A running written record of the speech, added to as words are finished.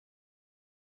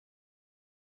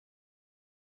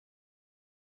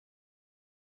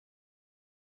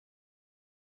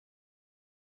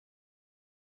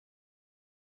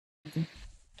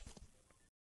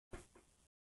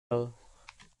Oh.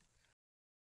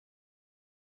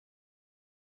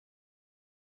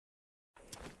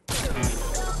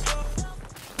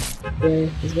 Yeah,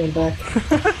 he's going back.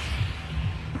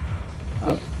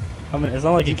 I mean, it's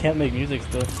not like he can't make music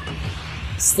still.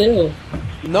 Still.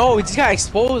 No, he just got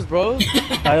exposed, bro.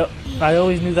 I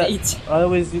always knew that. Wait. I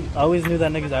always knew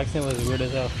that nigga's accent was weird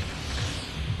as hell.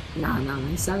 Nah,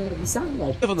 he sounded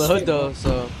like From the hood though,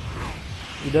 so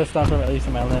He does start from at least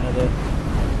from Atlanta though.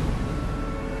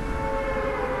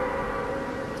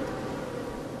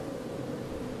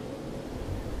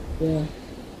 Yeah.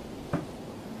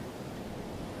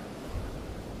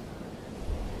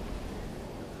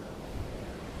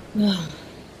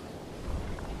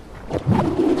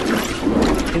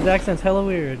 His accent's hella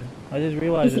weird. I just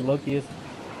realized it. Loki is.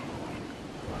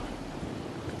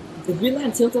 Did we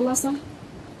land tilted last time?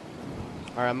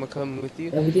 alright, I'm gonna come with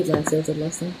you. Yeah, we did land tilted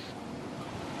last time.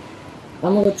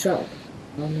 I'm gonna go truck.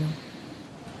 Oh no.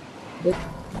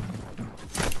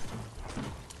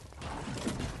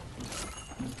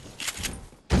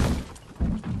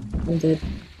 I'm dead.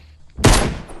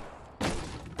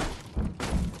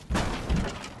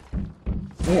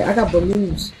 Hey, I got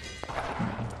balloons.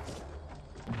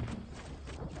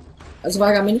 That's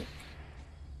why I got mini.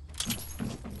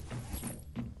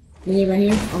 Mini right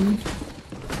here on me.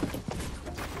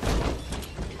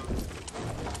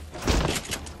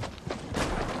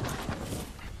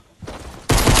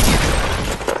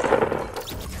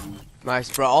 Nice,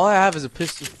 bro. All I have is a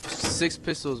pistol, 6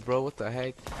 pistols, bro. What the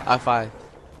heck? I 5.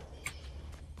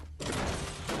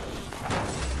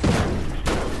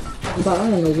 But I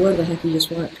don't know where the heck you just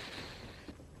went.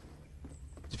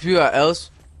 If you got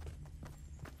else,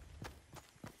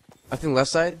 I think left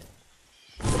side.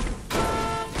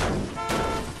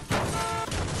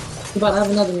 But I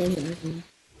have another mini.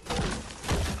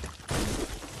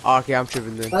 Oh, okay, I'm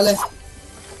tripping then. Vale.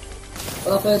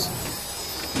 Office.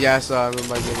 Yeah, I saw him. I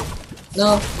might get it.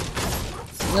 No.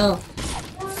 No.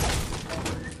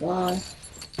 Why?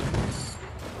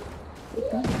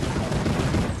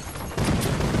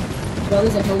 Bro,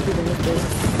 there's a whole group in this place.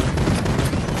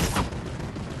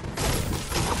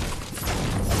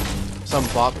 Some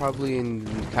bot probably in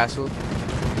castle.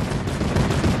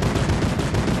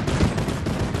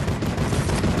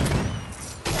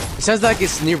 It sounds like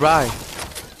it's nearby.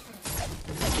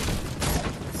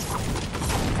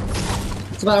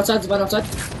 It's about outside,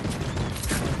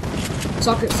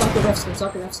 Soccer refs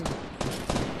him.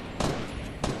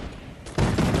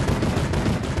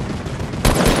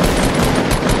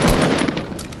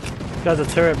 This guy's a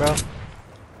turret, bro.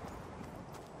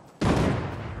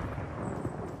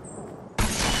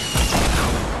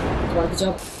 Good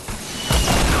job.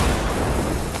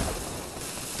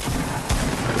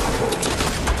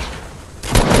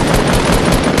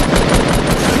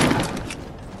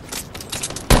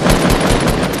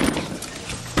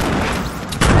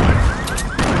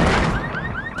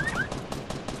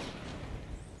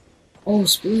 Oh,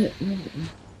 split. Oh.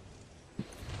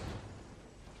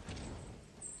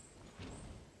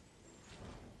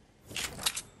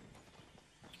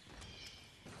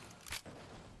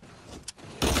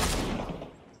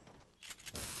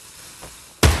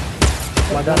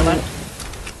 My dynamite?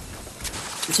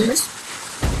 It's yours?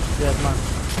 Yeah, it's mine.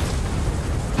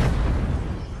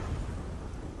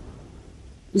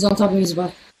 He's on top of me, he's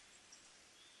back.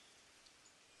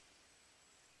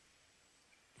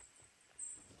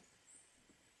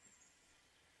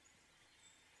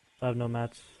 I have no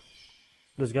mats.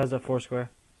 This guy's at 4 square,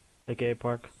 aka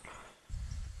Park.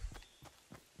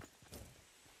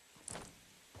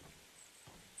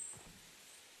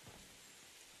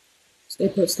 Stay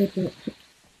put.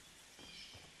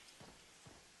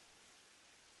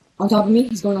 On top of me,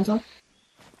 he's going on top.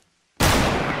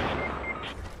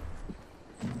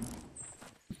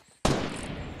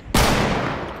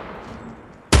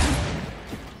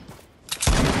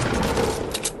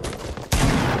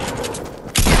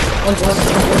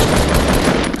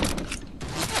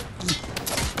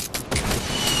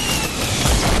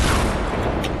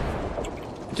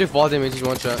 Just fall damage, he's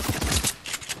one shot.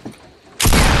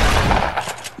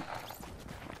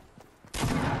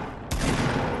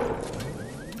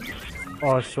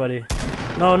 Oh, sweaty.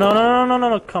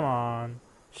 No, come on.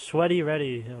 Sweaty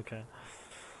ready. Okay.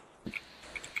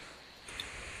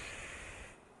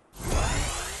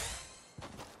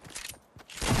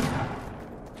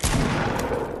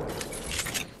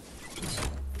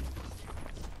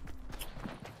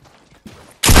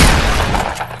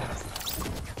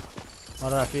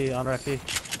 On Rafi.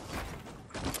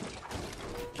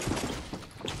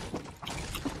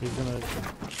 He's gonna.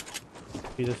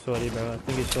 He's a sweaty, bro. I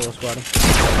think he's solo squatting.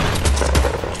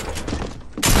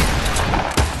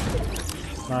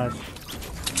 Nice.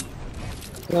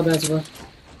 Not bad, bro.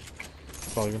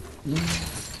 It's all good.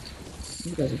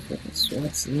 You guys are fucking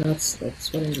sweats nuts, like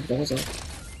sweating the balls out.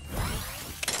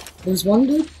 There's one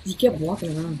dude, he kept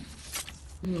walking around.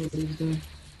 I don't know what he was doing.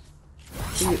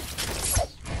 Dude.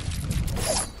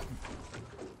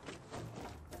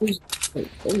 Wait,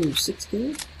 oh, 6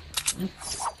 kills?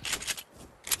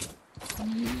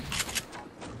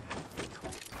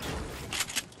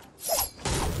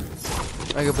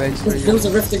 I got bench right There here. was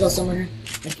a rift to go somewhere here.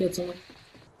 I killed someone.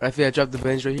 I feel I dropped the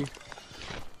bench right here.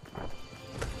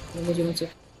 What did you want to?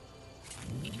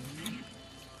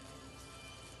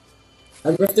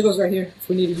 A rift to goes right here if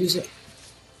we need to use it.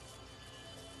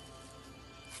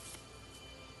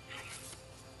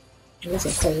 I guess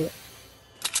I'll cover it.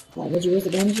 Alright, where'd you raise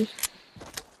the bandages?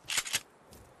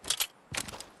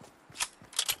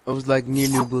 I was like near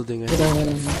new building. Hold on, hold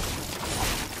on.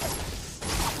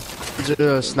 There's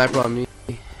a sniper on me.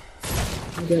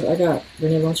 I'm good, I got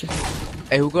grenade launcher.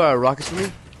 Hey, who got rockets for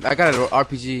me? I got an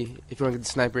RPG if you want to get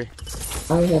the sniper.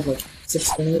 I only have like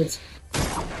 6 grenades.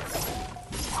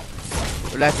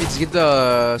 Laffy, just get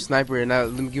the sniper and now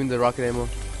let me give me the rocket ammo.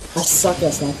 I suck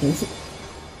at sniping.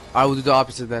 I will do the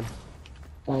opposite then.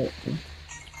 Alright.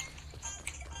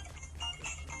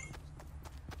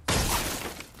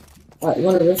 Alright, you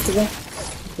want a rift to go?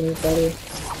 Can you follow you?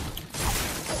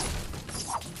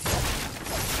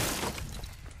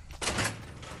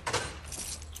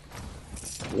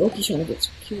 Loki's trying to get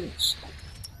some kills.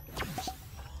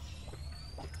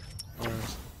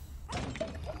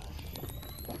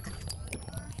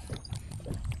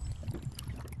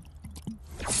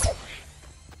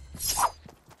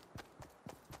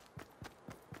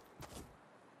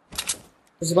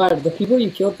 Survivor, the people you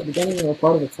killed at the beginning were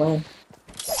part of the clan.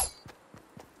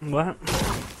 What?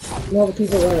 You know the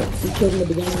people that you killed in the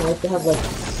beginning, like to have like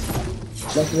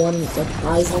one like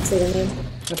eyes next to their name,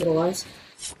 capital eyes.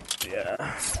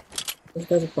 Yeah. Those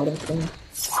guys are part of the clan.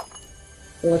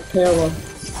 They're like parallel.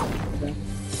 Okay.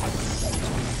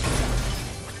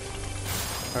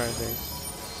 Alright, thanks.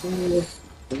 Ooh,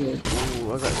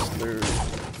 Ooh, I got slurred.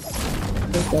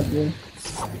 that's that blue.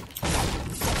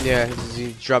 Yeah,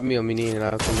 he dropped me a mini and I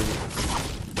was gonna.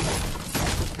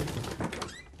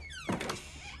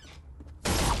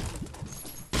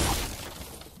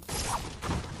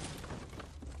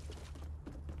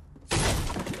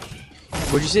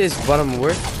 What'd you say is bottom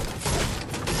where?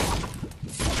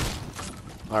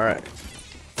 Alright.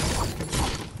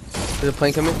 There's a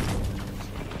plane coming?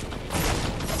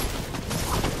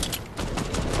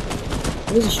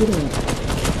 What is he shooting at?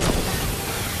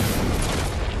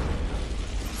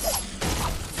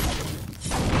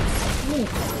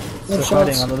 No They're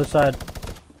fighting shots. on the other side.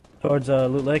 Towards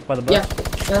Loot Lake by the bus. Yeah,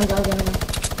 got him.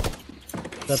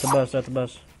 That's the bus, that's the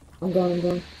bus. I'm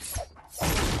going.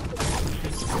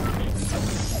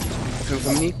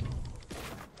 From me?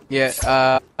 Yeah, should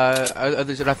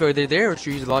I feel like they're there or should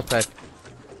we use the launch pad?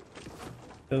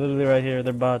 They're literally right here,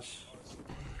 they're bots.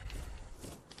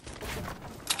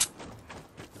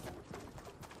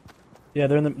 Yeah,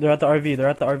 they're at the RV, they're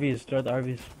at the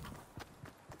RVs.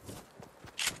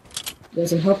 There's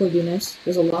some help would be nice.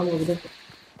 There's a llama over there.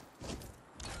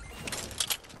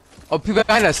 Oh, people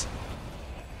behind us!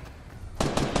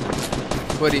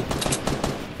 Buddy.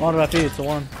 One RP, it's the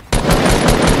one.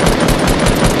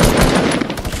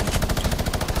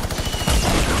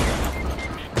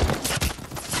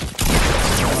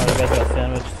 Oh, you guys got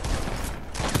sandwiched.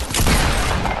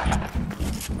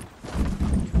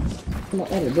 Come on,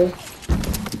 edit, bro.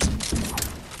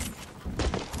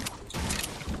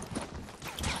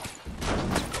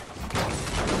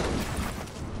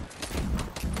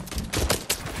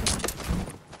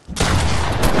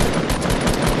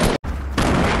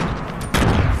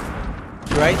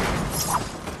 Right?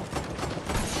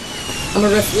 I'm a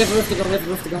rift. We have a rift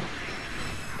to go.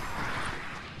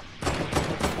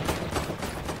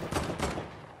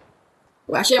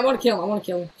 Well, actually, I want to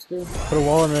kill him. Screw him. Put a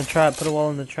wall in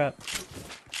the trap,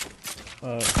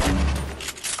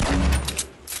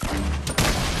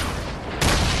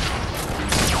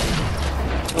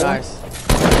 Nice.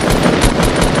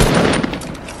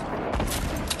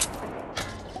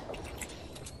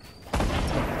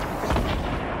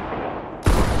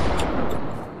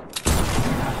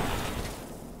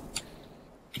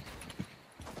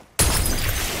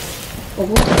 Oh,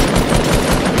 what the?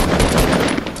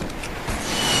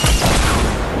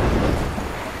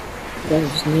 Guys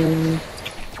just kneeling me.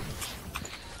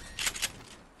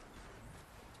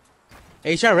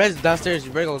 Hey, he's trying to res downstairs.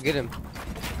 You better go get him.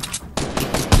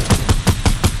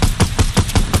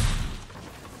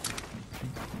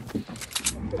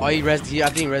 Oh, I think he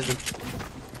resed him.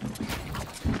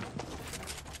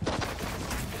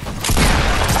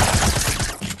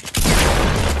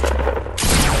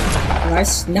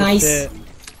 Nice, nice.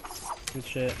 Good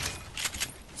shit.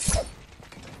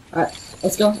 Alright,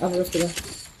 let's go. I have a rift to go.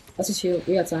 Let's just heal.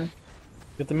 We got time.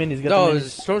 Get the minis, get the No,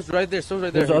 minis. storm's right there. Storm's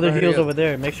right there. There's other Hurry heals up. over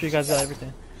there. Make sure you guys got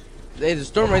everything. Hey, there's a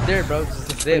storm right there, bro. Just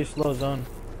Pretty dip. slow zone.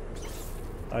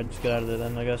 Alright, just get out of there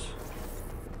then, I guess.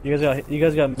 You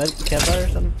guys got campfire or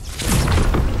something?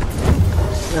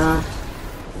 Nah.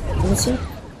 Let me see.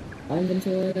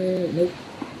 Inventory. Nope.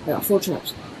 I got 4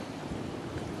 traps.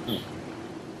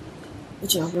 Good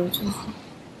job, bro.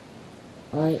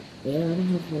 Alright, yeah, I don't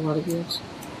have a lot of heals.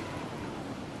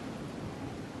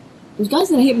 Those guys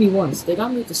that hit me once, they got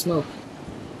me with the smoke.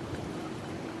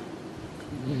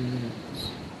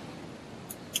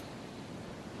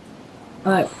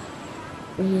 Alright.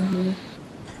 Nigga,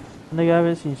 I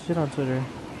haven't seen shit on Twitter.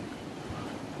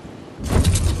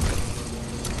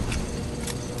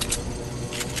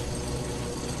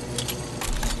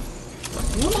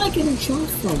 Where am I getting shot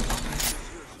from?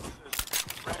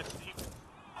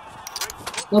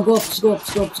 No, go up, just go up,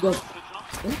 just go up, just go up.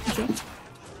 Yeah, sure.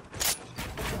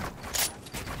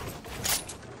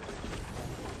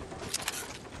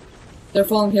 They're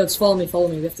following hills, follow me,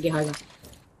 we have to get high ground.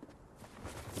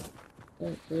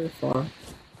 They're very far.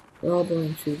 They're all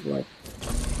going through like...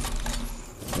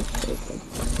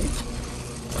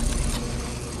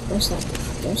 Where's that?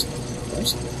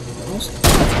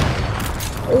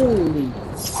 Holy...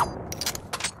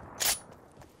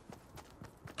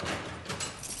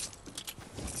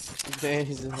 Man,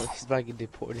 he's about to get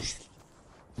deported.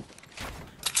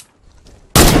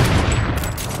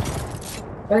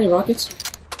 Got any rockets?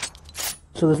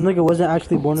 So this nigga wasn't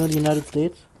actually born in the United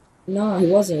States? No, he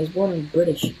wasn't. He was born in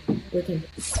Britain.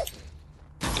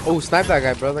 Oh, snipe that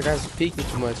guy, bro. That guy's peeking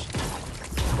too much.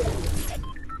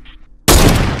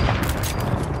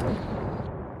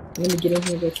 Let me get in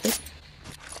here real quick.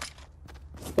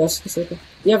 Yes, it's okay. Do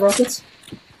you have rockets?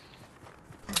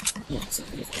 Yeah, it's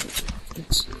okay.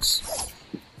 Yes.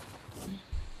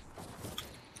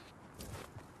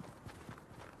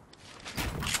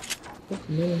 Oh,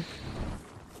 no.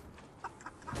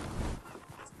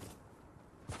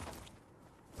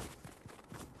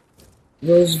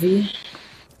 Rose V.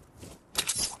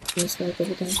 This guy a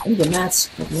couple times. I need the mats.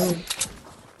 Like, no.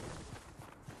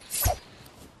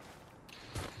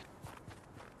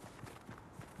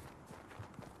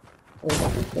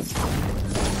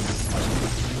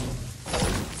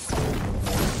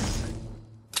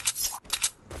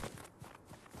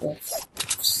 Oh,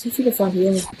 see if you can find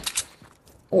healing.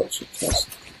 Oh, shit, trust.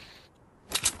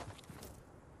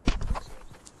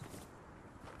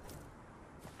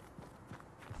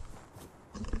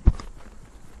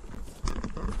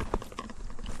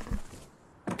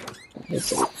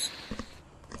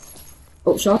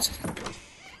 Oh, shots?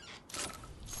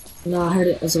 No, I heard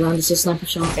it. It was around. It's a sniper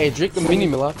shot. Hey, drink the mini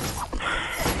Mila.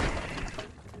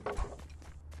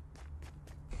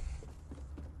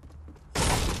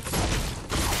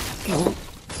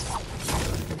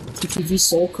 TTV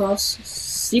Soul Cross.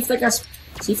 See if that guy's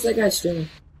streaming.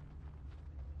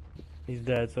 He's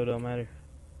dead, so it don't matter.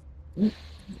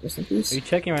 Rest in peace. Are you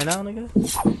checking right now, nigga?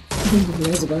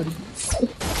 There's a guardian.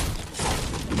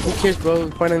 Who cares,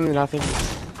 bro? Finally nothing.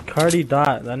 Cardi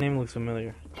Dot. That name looks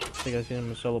familiar. I think I seen him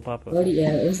in solo pop up. Already,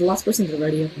 yeah, it was the last person to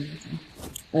already open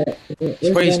it. It's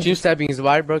probably stream sniping is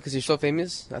why, bro, because you're so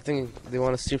famous. I think they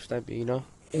want to stream snipe you, you know?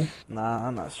 Yeah. Nah,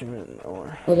 I'm not streaming no more.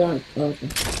 Hold on. Oh, okay.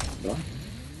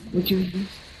 What you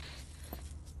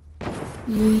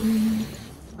do?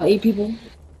 8 people.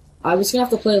 I was gonna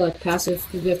have to play like passive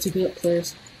because we have 2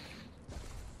 players.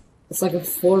 It's like a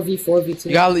 4v4v2.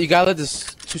 You gotta let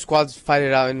this 2 squads fight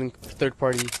it out in third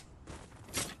party.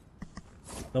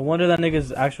 No wonder that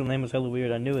nigga's actual name was hella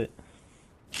weird. I knew it.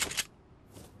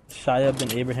 Shia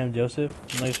bin Abraham Joseph.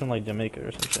 He's from like Jamaica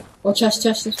or some shit. Oh, chest.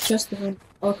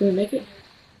 Oh, can we make it?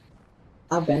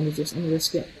 I'll bandage this. I'm gonna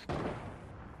risk it.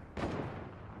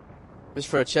 Just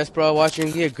for a chest, bro. Watching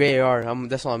you get a gray AR.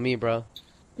 That's on me, bro.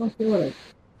 What?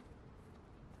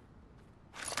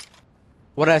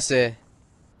 What'd I say?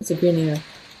 It's a green AR.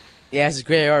 Yeah, it's a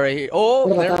gray AR right here. Oh,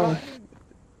 What about never that mind.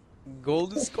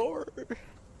 Golden score.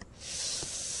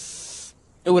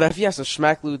 Ooh, what if you have some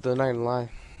smack loot though? Not gonna lie.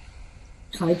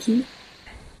 High key?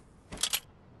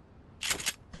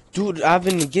 Dude, I've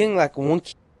been getting like 1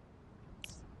 key.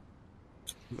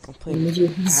 I'm playing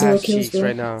 0 ass kills, cheeks bro.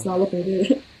 right now. It's not looking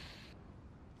good.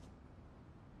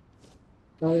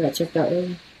 Oh, we got checked out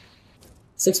early.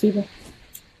 6 people.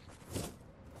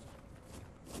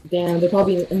 Damn, they're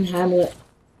probably in Hamlet.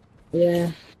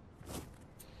 Yeah.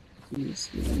 Jeez.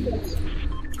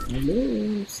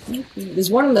 Hello, sniper. There's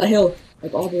one on the hill,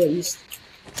 like all the way east.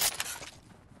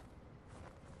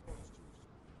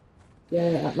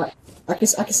 Yeah, I can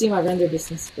see my render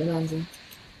distance. They're not in zone.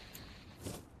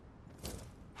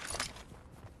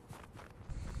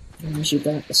 I'm gonna shoot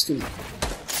that. Let's do it.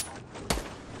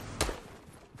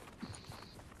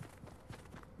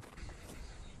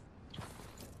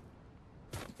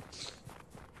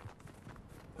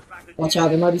 Watch out,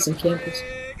 there might be some campers.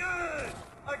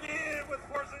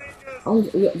 Oh,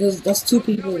 that's 2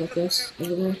 people like this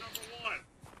over there.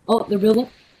 Oh, they're building.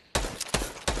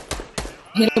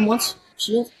 Hit him once.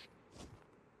 Shield.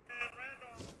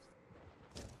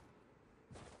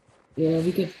 Yeah,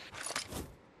 we can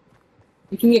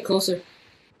get closer.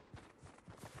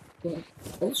 Yeah.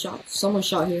 Oh, shot. Someone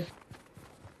shot here.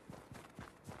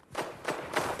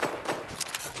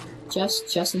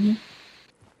 Chest in here.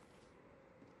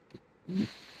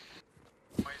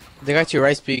 They got you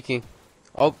right speaking.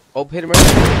 Oh, hit him right.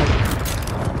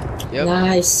 Yep.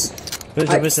 Nice.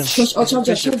 Vision. Oh,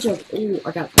 charge up. Ooh,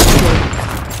 I got it.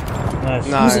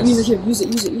 Nice. Use it here. Use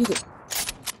it.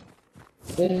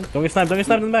 Yeah. Don't get sniped in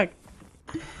the back.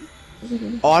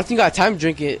 Oh, I think I got time to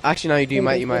drink it. Actually, no, you do. You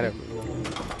might have.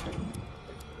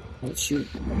 Oh, shoot.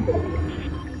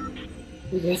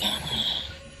 We're good.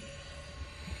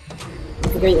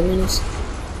 Great minis.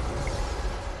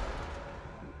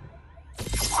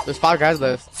 There's 5 guys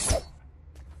left.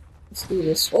 Let's do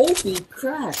this. Holy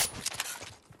crap!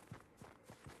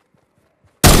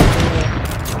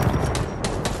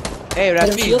 Hey,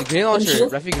 Rafi, shield? grenade launcher.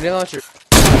 Shield? Rafi, grenade launcher.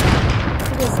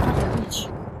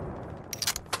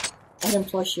 I hit him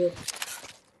twice, shield.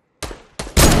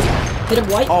 Hit him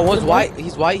white. Oh, one's white.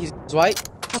 He's white. I'm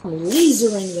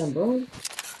lasering them, bro.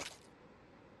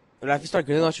 Rafi, start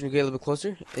grenade launcher and get a little bit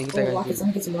closer. And get that guy. Rockets. I'm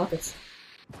gonna get some rockets.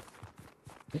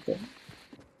 Okay.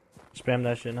 Spam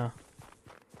that shit now.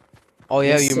 Oh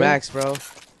yeah, Yes, you sir. max, bro.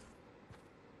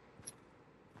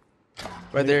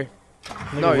 Right there.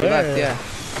 Nigga, No, you're where? left, yeah.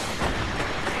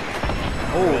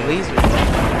 Oh, laser.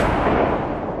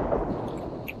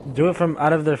 Do it from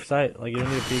out of their sight. Like, you don't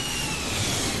need to peek.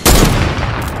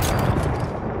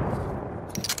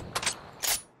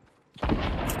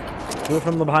 Do it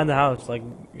from behind the house. Like,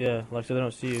 yeah, like so they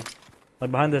don't see you.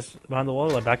 Like behind the wall.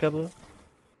 Like back up a little.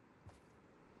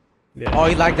 Yeah. Oh,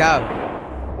 he lagged out.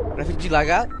 Rafi, did you lag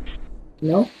out?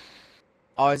 No?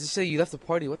 Oh, I just say you left the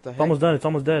party. What the It's heck? almost done. It's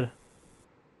almost dead.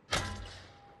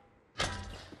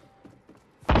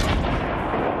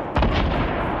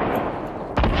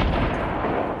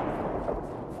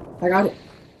 I got it.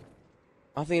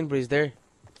 I don't think anybody's there.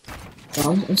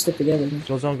 Oh, I'm stuck together. Man.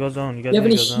 Go zone. You guys You have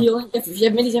any go zone. healing? If you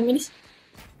have minis,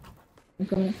 I'm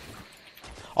coming.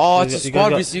 Oh, You it's a guys squad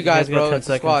got- versus you you guys guys, got bro. 10 It's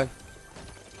a squad.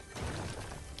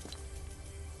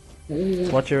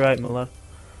 Watch your right, my left.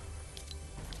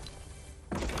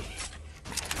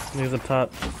 Niggas up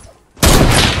top.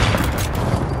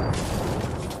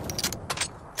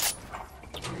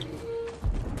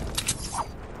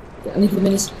 Yeah, I need the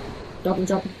minis. Drop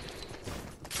them.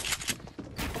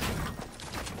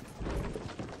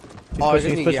 Oh, He's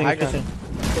he's pushing. gonna get high He's ground.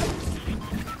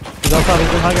 He's on top. He's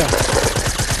doing high ground.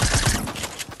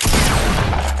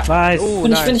 Nice. Ooh,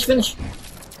 nice. Finish.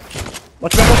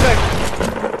 Watch back.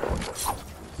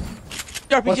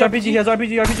 RPG. Watch RPG. He has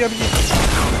RPG. Yeah, nice.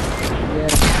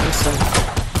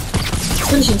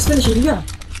 Finish him, yeah.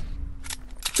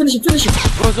 Finish him.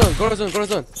 Go to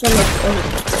zone. Sorry,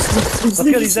 Let's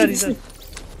get. He's dead.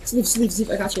 Sleep.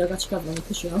 I got you covered. I'm gonna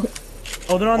push you out.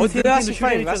 Oh, they're on Oh, the team. that's They're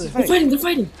fighting, shooting at each that's other. fighting. They're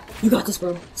fighting. You got this,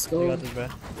 bro. Let's go. You got this, bro.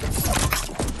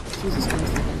 Jesus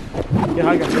Christ. Get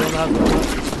high ground. Get on the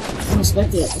house. I'm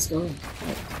respecting it. Let's go.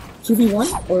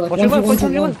 2v1 or like Watch your left. 1v1 Watch to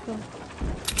your 1? left.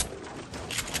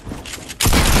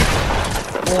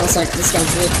 Oh, it's like this guy's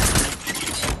good.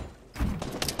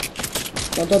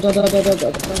 Go. Let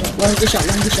him get shot.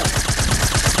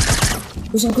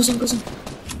 Go some.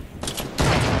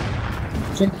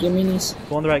 Drink your minis.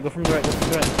 Go on the right. Go from the right.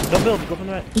 Don't build. Go from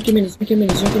the right. Drink your minis. Bring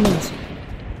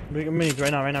your minis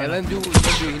right now. Yeah, let him do. Let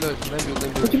him do.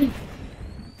 Drink your minis.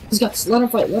 He's got. Let him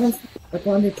fight. Like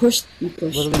when they push, you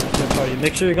push. Literally,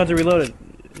 make sure your guns are reloaded.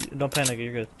 Don't panic.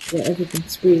 You're good. Yeah, everything.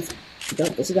 Just breathe. You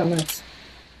got this. You got max.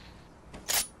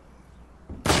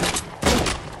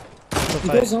 Don't You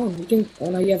go fight. zone. You can. Oh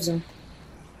no, you have zone.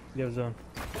 You have zone.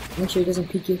 Make sure he doesn't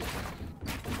peek you.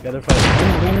 Yeah, they're fighting.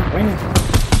 Right now.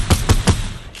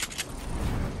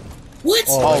 What?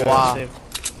 Oh, my God, wow. saved.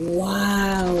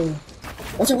 Wow.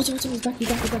 Watch out. He's back.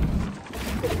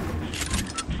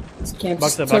 This camp.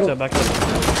 Back up.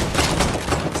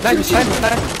 Snipe.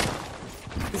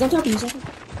 He's on top of you.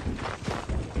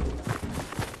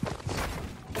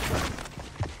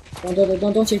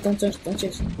 Don't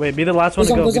chase. Wait, be the last one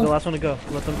to Go go. zone. Let them go.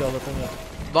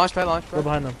 Launch pad. Go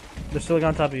behind them. They're still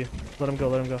on top of you. Let him go,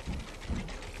 let him go.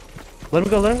 Let him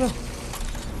go, let him go.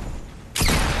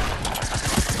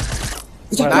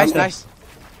 Nice, nice.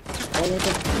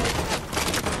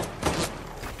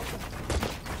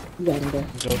 You got him, bro.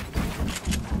 Go.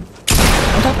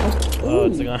 On top. Oh,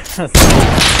 it's a guy.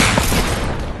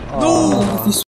 No! Oh,